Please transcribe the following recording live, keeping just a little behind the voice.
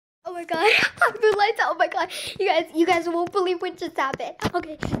my god. Oh my god. You guys won't believe what just happened.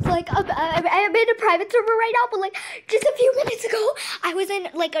 Okay, so like I'm in a private server right now, but like just a few minutes ago, I was in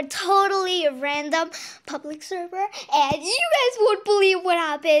like a totally random public server, and you guys won't believe what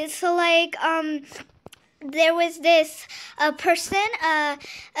happened. So like there was this person,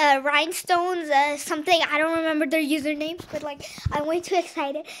 rhinestones, something, I don't remember their usernames, but like I'm way too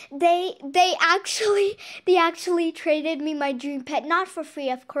excited. They actually traded me my dream pet, not for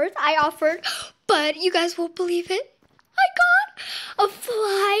free, of course. I offered, but you guys won't believe it. I got a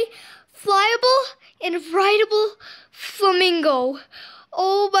flyable and rideable flamingo.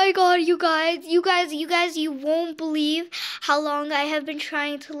 Oh my god, you guys, you won't believe how long I have been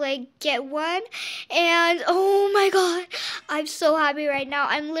trying to like get one. And oh my god, I'm so happy right now.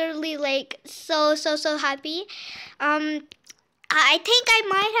 I'm literally like so happy. I think I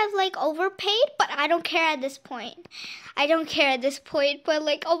might have like overpaid, but I don't care at this point. But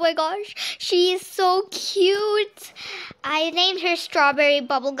like, oh my gosh, she is so cute. I named her Strawberry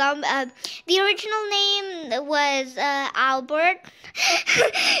Bubblegum. The original name was Albert.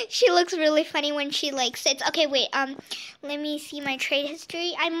 She looks really funny when she like sits. Okay, wait. Let me see my trade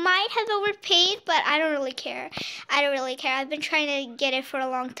history. I might have overpaid, but I don't really care. I've been trying to get it for a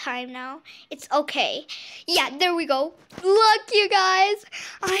long time now. It's okay. Yeah, there we go. Look, you guys.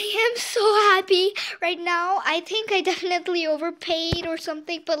 I am so happy right now. I think I definitely overpaid or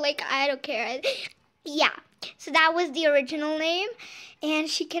something, but like I don't care. Yeah. So that was the original name, and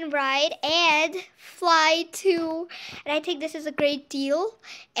she can ride and fly too. And I think this is a great deal.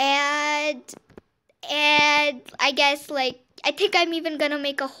 And I guess like I think I'm even gonna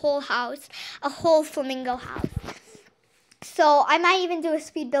make a whole flamingo house. So I might even do a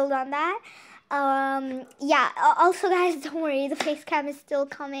speed build on that. Yeah, also guys, don't worry, the face cam is still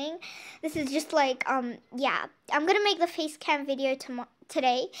coming. This is just like, yeah, I'm gonna make the face cam video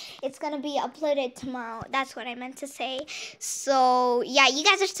today. It's gonna be uploaded tomorrow. That's what I meant to say. So yeah, you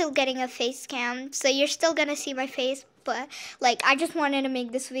guys are still getting a face cam, so you're still gonna see my face, but like I just wanted to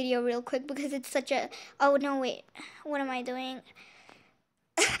make this video real quick because it's such a, oh no, wait, what am I doing?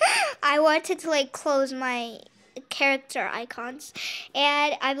 I wanted to like close my character icons,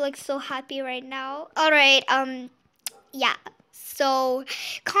 and I'm like so happy right now. All right, yeah, so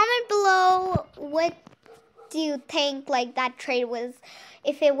comment below what do you think like that trade was,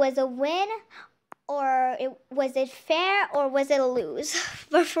 if it was a win, or was it fair, or was it a lose?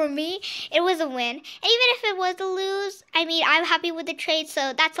 But for me, it was a win. And even if it was a lose, I mean, I'm happy with the trade,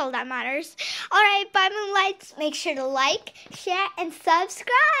 so that's all that matters. All right, bye Moonlights. Make sure to like, share, and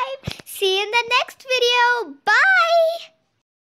subscribe. See you in the next video. Bye!